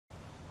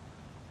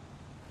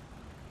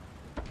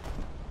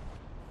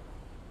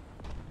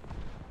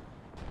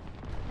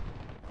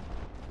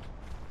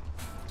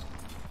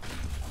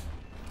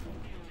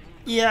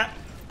Yeah,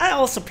 I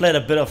also played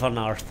a bit of an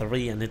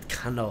R3 and it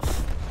kind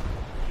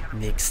of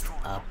mixed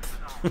up.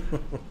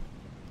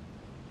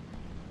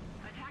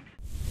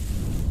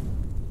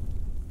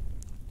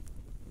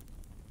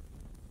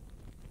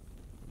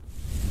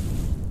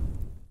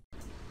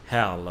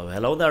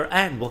 Hello there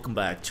and welcome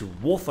back to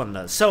War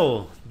Thunder.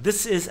 So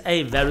this is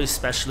a very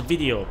special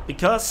video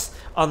because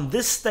on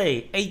this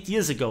day 8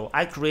 years ago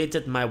I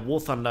created my War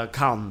Thunder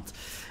account,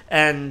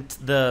 and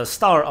the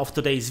star of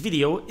today's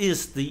video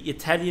is the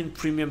Italian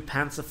premium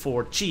Panzer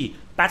IV G,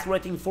 battle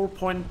rating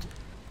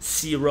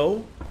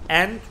 4.0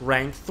 and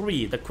rank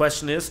 3. The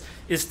question is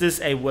this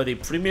a worthy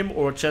premium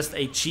or just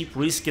a cheap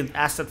reskinned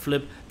asset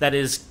flip that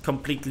is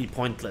completely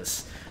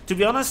pointless? To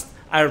be honest,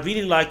 I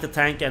really like the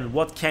tank, and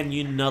what can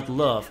you not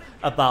love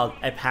about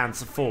a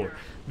Panzer IV?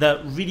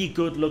 The really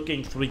good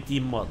looking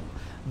 3D model,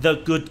 the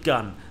good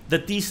gun, the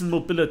decent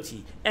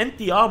mobility, and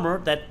the armor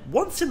that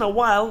once in a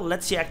while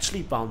lets you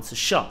actually bounce a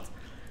shot.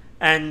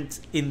 And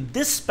in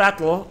this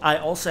battle I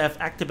also have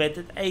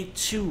activated a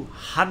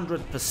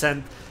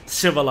 200%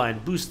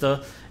 Silverline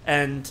booster,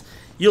 and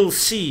you'll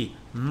see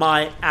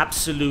my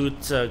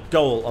absolute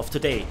goal of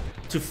today: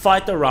 to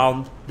fight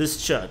around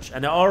this church.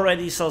 And I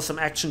already saw some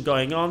action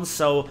going on,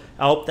 so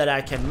I hope that I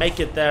can make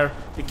it there,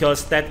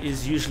 because that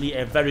is usually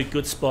a very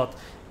good spot,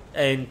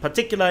 in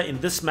particular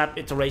in this map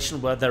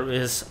iteration where there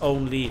is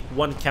only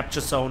one capture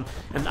zone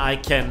and I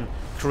can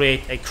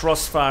create a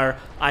crossfire,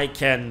 I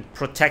can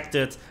protect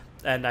it,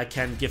 and I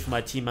can give my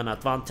team an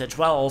advantage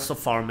while also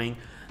farming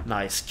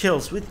nice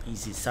kills with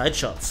easy side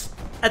shots.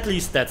 At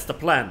least that's the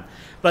plan.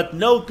 But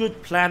no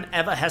good plan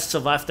ever has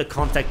survived the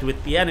contact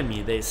with the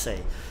enemy, they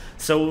say.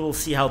 So we'll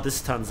see how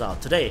this turns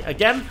out today.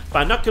 Again,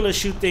 binocular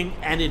shooting,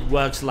 and it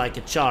works like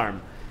a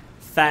charm.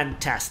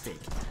 Fantastic.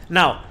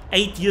 Now,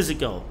 8 years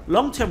ago,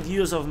 long-term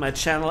viewers of my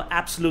channel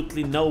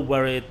absolutely know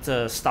where it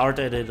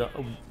started,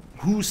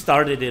 who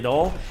started it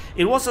all.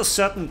 It was a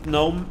certain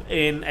gnome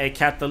in a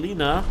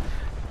Catalina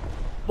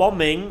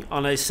bombing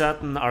on a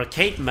certain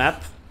arcade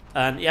map,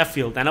 an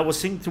airfield, and I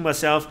was thinking to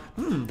myself,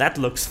 that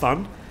looks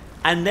fun.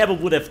 I never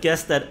would have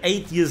guessed that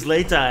 8 years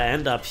later I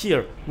end up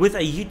here with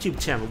a YouTube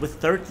channel with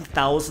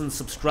 30,000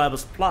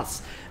 subscribers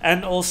plus,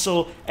 and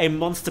also a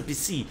monster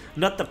PC,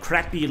 not the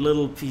crappy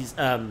little piece,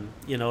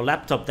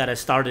 laptop that I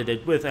started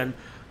it with. And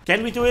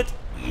can we do it?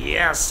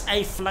 Yes,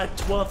 a flat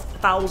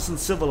 12,000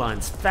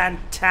 Silverlines,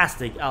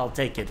 fantastic! I'll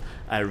take it.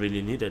 I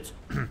really need it.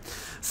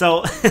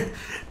 So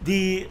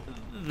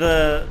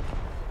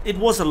it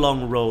was a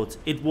long road.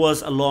 It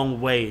was a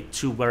long way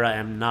to where I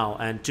am now,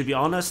 and to be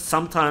honest,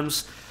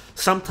 sometimes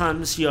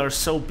you are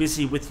so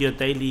busy with your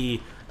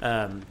daily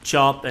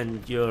job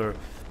and your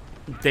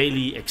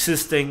daily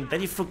existing that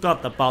you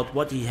forgot about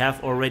what you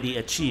have already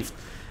achieved.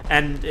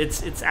 And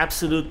it's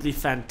absolutely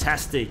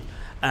fantastic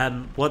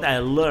what I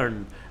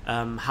learned,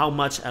 how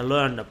much I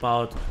learned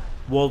about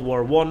World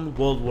War I,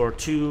 World War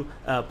II,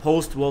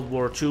 post World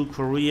War II,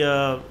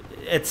 Korea,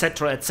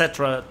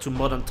 etc., to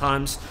modern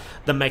times,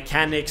 the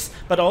mechanics,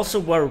 but also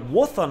where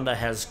War Thunder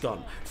has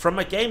gone. From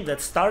a game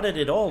that started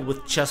it all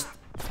with just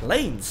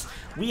planes,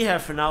 we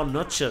have now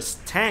not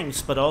just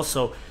tanks but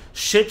also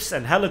ships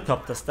and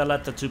helicopters, the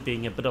latter two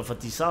being a bit of a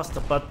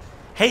disaster, but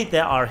hey, they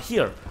are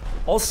here.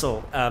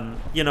 Also,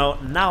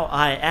 now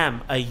I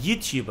am a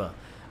YouTuber,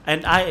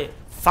 and I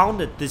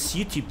founded this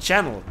YouTube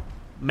channel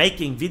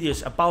making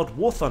videos about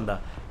War Thunder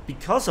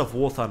because of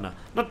War Thunder,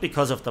 not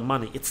because of the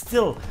money. It's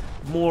still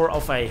more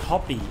of a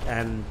hobby,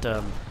 and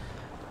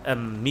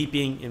me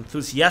being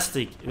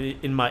enthusiastic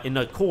in my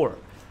inner core.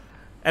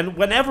 And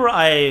whenever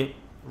I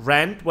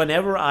rant,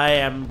 whenever I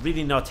am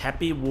really not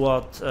happy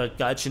what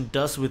Gaijin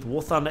does with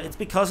War Thunder, it's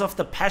because of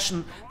the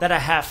passion that I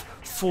have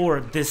for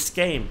this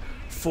game,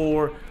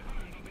 for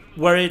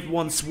where it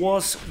once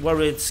was,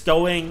 where it's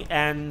going,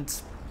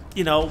 and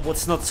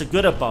what's not so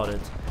good about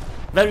it.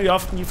 Very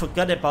often you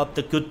forget about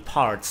the good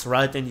parts,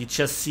 right? And you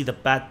just see the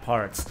bad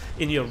parts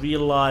in your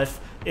real life,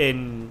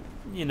 in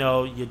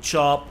your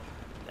job,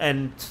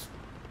 and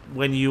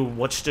when you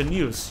watch the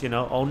news.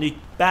 Only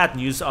bad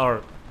news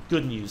are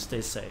good news,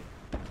 they say.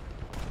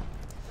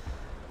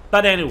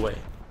 But anyway,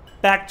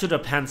 back to the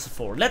Panzer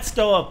IV. Let's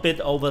go a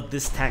bit over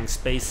this tank's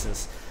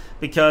basis,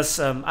 because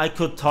I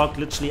could talk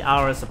literally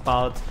hours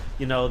about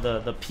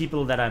the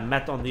people that I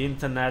met on the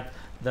internet,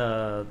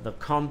 the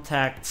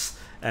contacts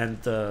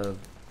and the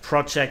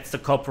projects, the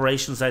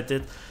cooperations I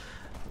did,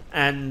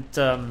 and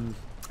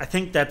I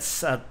think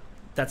that's a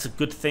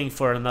good thing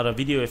for another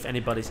video if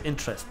anybody's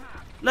interested.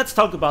 Let's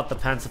talk about the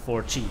Panzer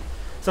IV G.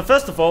 So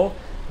first of all,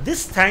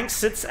 this tank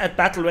sits at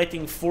battle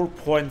rating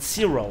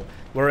 4.0,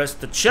 whereas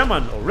the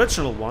German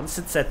original one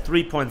sits at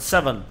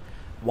 3.7.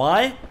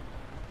 Why?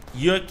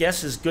 Your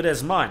guess is good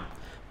as mine.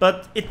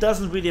 But it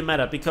doesn't really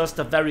matter, because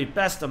the very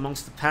best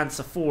amongst the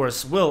Panzer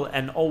IVs will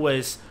and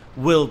always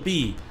will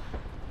be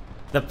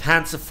the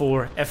Panzer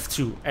IV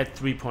F2 at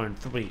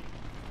 3.3.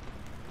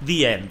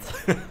 The end.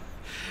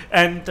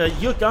 And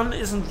your gun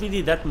isn't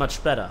really that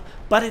much better,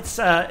 but it's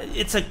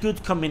a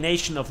good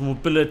combination of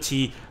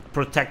mobility,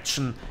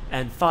 protection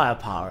and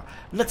firepower.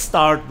 Let's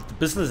start with the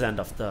business end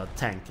of the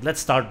tank. Let's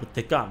start with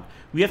the gun.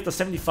 We have the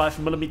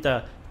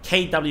 75mm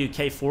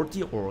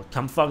KWK-40 or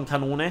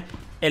Kampfwagenkanone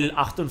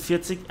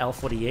L48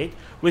 L48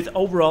 with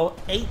overall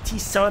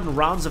 87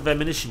 rounds of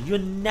ammunition. You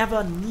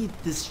never need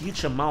this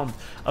huge amount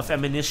of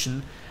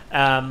ammunition,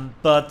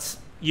 but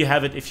you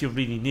have it if you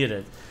really need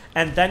it.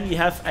 And then you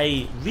have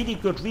a really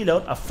good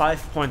reload of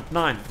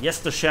 5.9. Yes,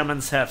 the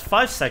Shermans have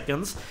 5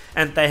 seconds,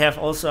 and they have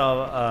also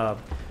a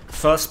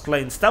first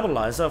plane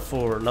stabilizer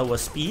for lower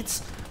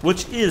speeds,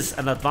 which is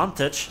an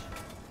advantage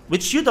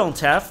which you don't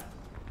have,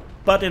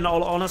 but in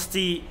all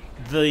honesty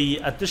the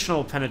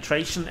additional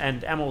penetration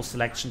and ammo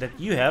selection that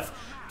you have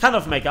kind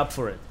of make up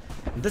for it.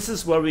 And this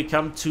is where we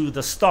come to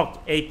the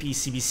stock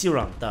APCBC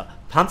round, the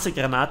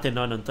Panzergranate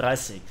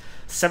 39.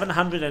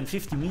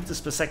 750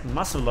 meters per second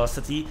muzzle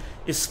velocity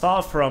is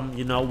far from,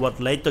 you know, what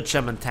later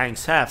German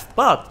tanks have,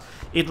 but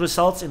it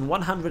results in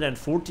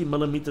 140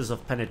 millimeters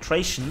of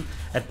penetration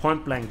at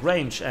point blank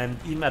range, and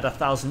even at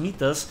 1000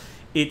 meters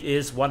it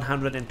is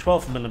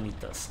 112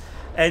 millimeters.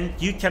 And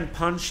you can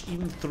punch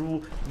even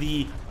through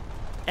the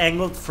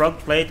angled front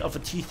plate of a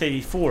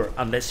T-34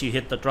 unless you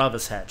hit the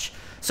driver's hatch.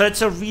 So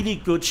it's a really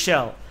good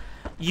shell.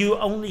 You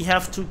only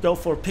have to go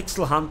for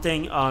pixel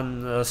hunting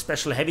on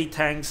special heavy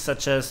tanks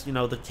such as, you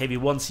know, the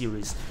KV-1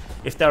 series.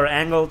 If they're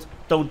angled,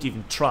 don't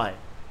even try.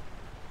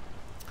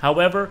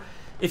 However,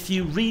 if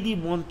you really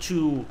want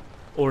to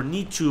or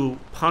need to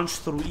punch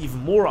through even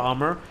more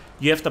armor,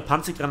 you have the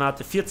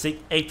Panzergranate 40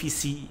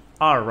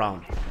 APCR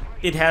round.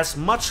 It has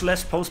much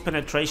less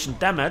post-penetration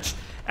damage,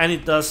 and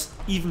it does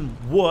even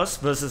worse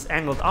versus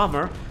angled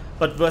armor,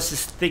 but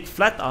versus thick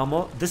flat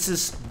armor, this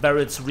is where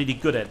it's really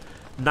good at.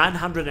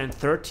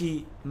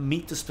 930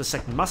 meters per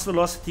second muzzle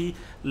velocity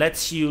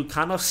lets you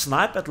kind of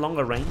snipe at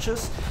longer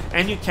ranges,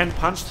 and you can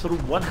punch through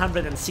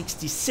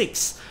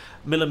 166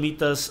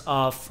 millimeters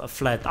of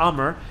flat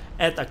armor.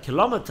 At a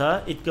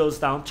kilometer it goes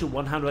down to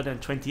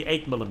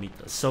 128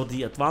 millimeters, so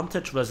the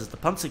advantage versus the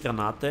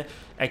Panzergranate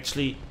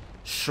actually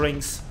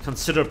shrinks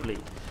considerably.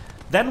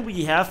 Then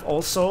we have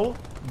also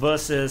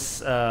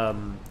versus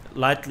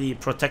lightly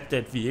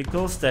protected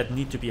vehicles that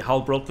need to be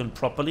hull broken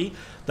properly,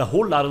 the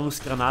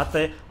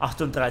Hochladungsgranate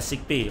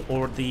 38B,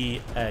 or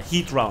the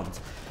heat round.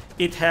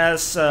 It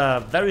has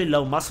a very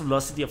low muzzle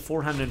velocity of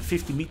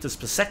 450 meters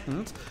per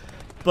second,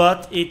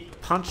 but it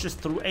punches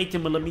through 80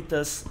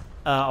 millimeters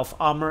of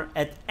armor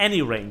at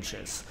any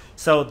ranges.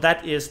 So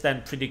that is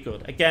then pretty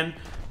good. Again,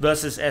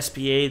 versus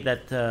SPA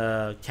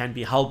that can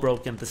be hull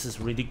broken, this is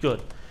really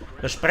good.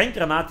 The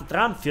Sprenggranate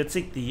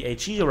 43, the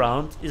HE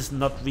round, is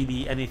not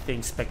really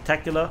anything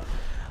spectacular.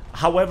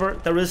 However,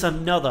 there is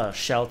another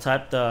shell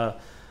type, the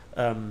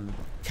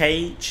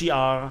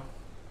KGR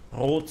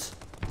Rot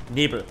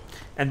Nebel,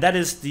 and that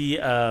is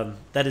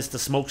the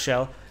smoke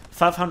shell.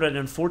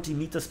 540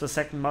 meters per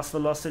second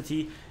muzzle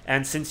velocity,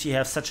 and since you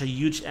have such a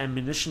huge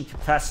ammunition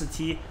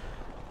capacity,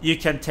 you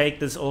can take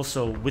this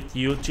also with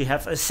you to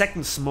have a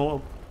second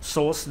smoke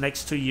source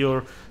next to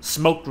your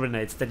smoke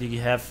grenades that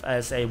you have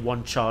as a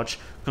one charge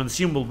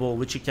consumable,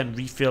 which you can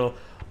refill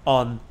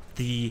on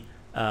the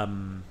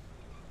on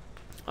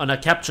a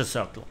capture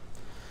circle.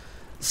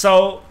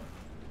 So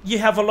you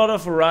have a lot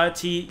of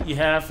variety, you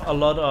have a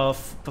lot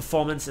of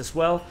performance as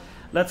well.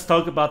 Let's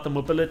talk about the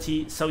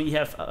mobility. So you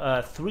have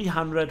a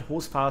 300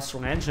 horsepower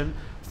strong engine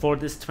for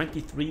this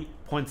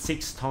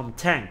 23.6 ton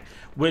tank,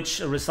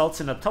 which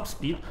results in a top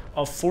speed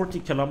of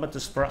 40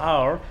 kilometers per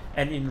hour,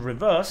 and in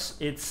reverse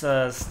it's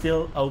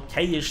still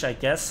okay-ish, I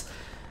guess,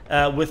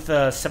 with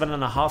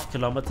 7.5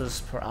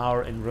 kilometers per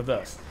hour in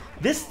reverse.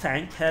 This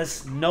tank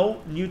has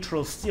no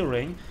neutral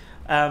steering,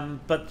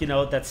 but you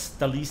know, that's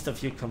the least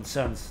of your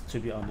concerns, to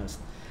be honest.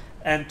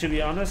 And to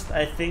be honest,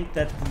 I think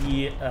that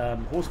the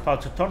horsepower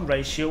to ton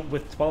ratio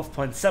with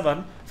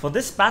 12.7 for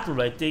this battle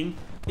rating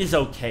is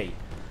okay.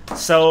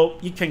 So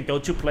you can go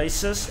to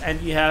places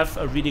and you have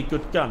a really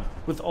good gun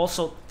with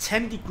also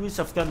 10 degrees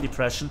of gun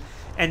depression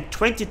and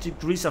 20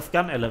 degrees of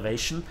gun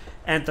elevation,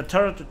 and the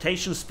turret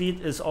rotation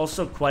speed is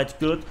also quite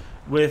good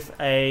with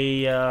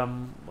a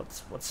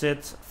what's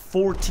it,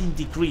 14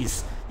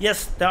 degrees.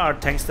 Yes, there are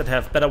tanks that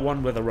have better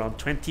one with around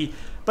 20,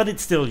 but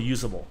it's still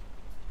usable.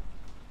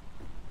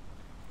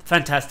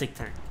 Fantastic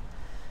tank.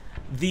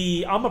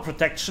 The armor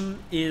protection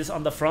is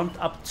on the front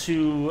up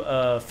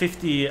to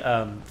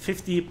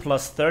 50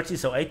 plus 30,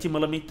 so 80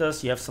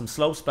 millimeters. You have some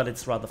slopes, but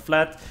it's rather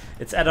flat.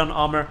 It's add-on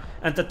armor,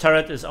 and the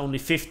turret is only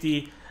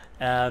 50.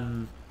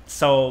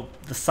 So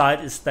the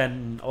side is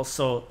then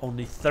also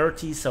only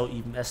 30, so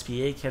even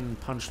SPA can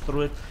punch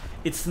through it.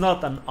 It's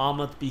not an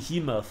armored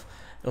behemoth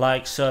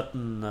like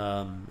certain,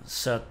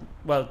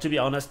 well, to be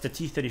honest, the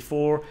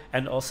T-34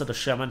 and also the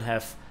Sherman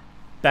have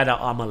better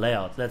armor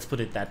layout, let's put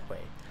it that way.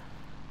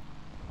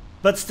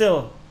 But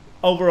still,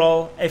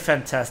 overall, a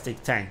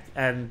fantastic tank.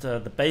 And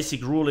the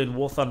basic rule in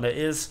War Thunder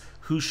is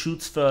who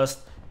shoots first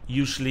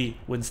usually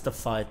wins the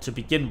fight to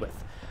begin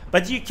with.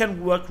 But you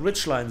can work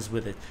ridge lines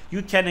with it.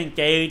 You can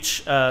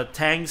engage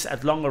tanks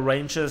at longer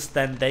ranges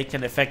than they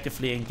can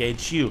effectively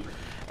engage you.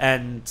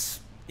 And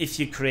if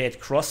you create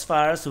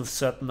crossfires with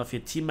certain of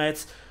your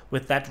teammates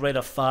with that rate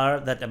of fire,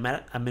 that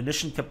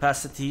ammunition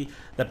capacity,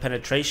 the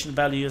penetration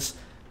values,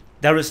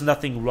 there is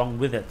nothing wrong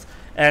with it.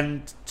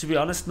 And to be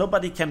honest,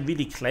 nobody can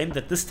really claim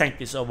that this tank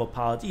is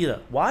overpowered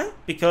either. Why?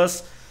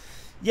 Because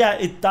yeah,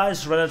 it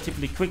dies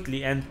relatively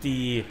quickly, and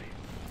the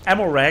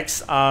ammo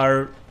racks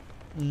are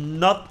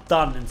not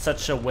done in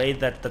such a way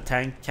that the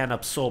tank can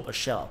absorb a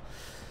shell.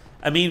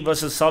 I mean,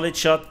 versus solid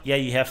shot, yeah,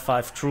 you have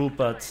 5 crew,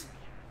 but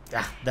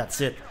yeah,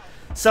 that's it.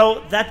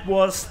 So that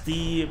was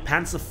the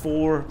Panzer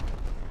IV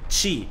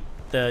G,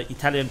 the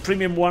Italian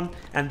premium one,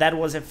 and that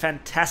was a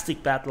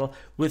fantastic battle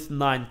with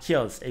 9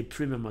 kills, a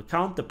premium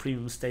account, the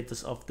premium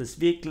status of this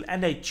vehicle,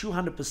 and a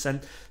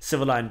 200%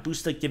 civilian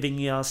booster, giving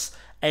us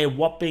a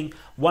whopping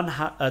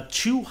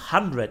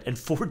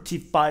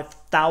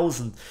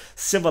 245,000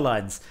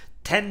 civilians,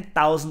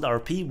 10,000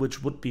 RP,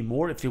 which would be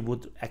more if you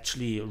would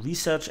actually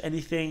research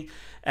anything,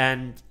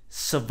 and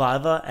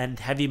survivor and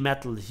heavy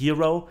metal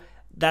hero.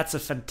 That's a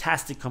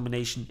fantastic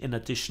combination, in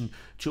addition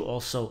to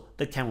also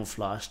the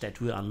camouflage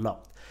that we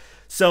unlocked.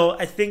 So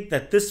I think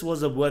that this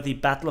was a worthy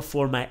battle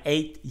for my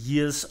 8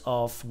 years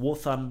of War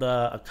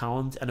Thunder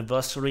account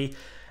anniversary.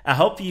 I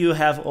hope you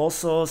have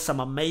also some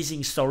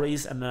amazing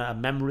stories and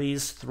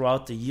memories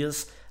throughout the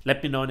years.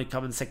 Let me know in the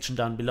comment section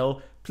down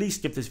below. Please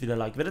give this video a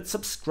like,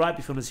 subscribe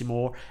if you want to see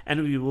more,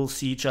 and we will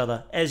see each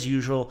other as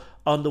usual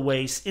on the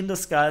ways, in the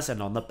skies,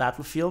 and on the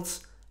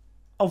battlefields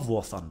of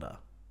War Thunder.